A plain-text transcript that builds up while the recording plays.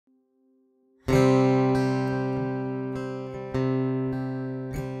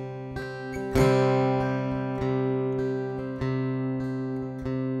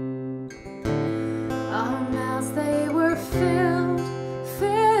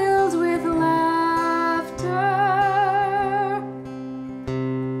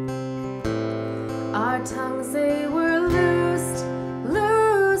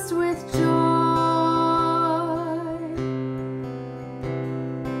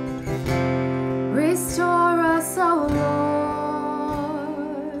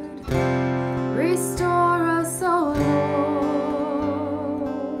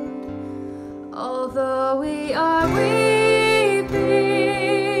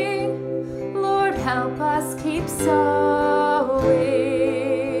sowing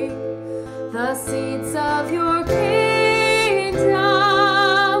the seeds of your kingdom,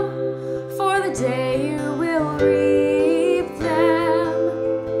 for the day you will reap them.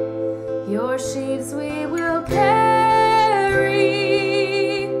 Your sheaves we will carry,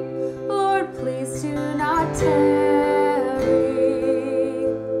 Lord, please do not tarry.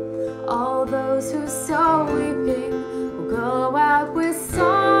 All those who sow weeping will go out with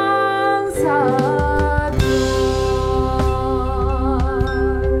songs of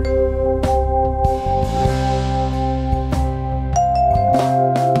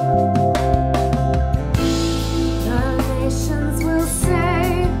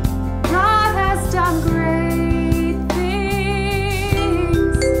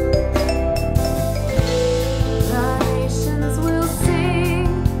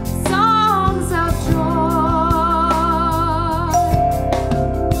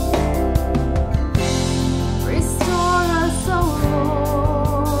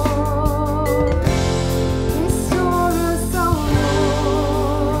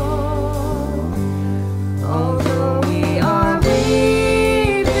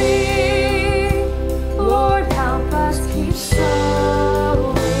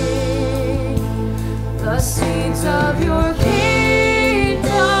seeds of your kingdom,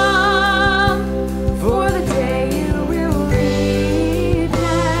 for the day you will reap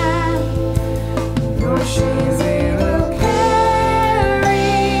them. Your sheaves we will carry,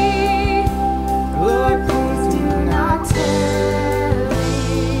 Lord, please do not tarry.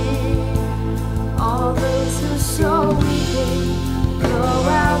 All those who sow weeping go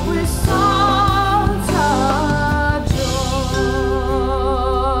out with songs of joy.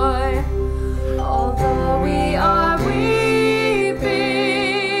 Although we are weeping,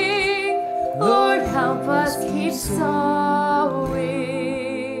 Lord, help us keep sowing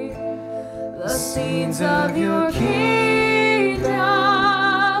the seeds of your kingdom,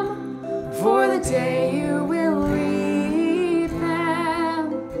 for the day you will reap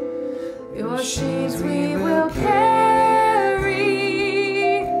them. Your sheaves we will carry,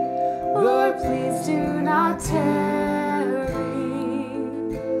 Lord, please do not tarry.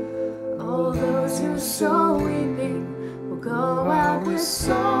 All those who sow weeping will go out with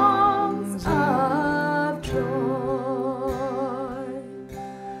songs of joy.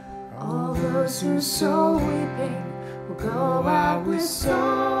 All those who sow weeping will go out with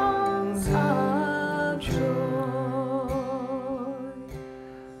songs of joy.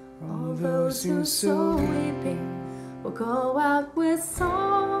 All those who sow weeping will go out with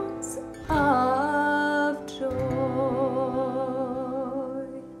songs of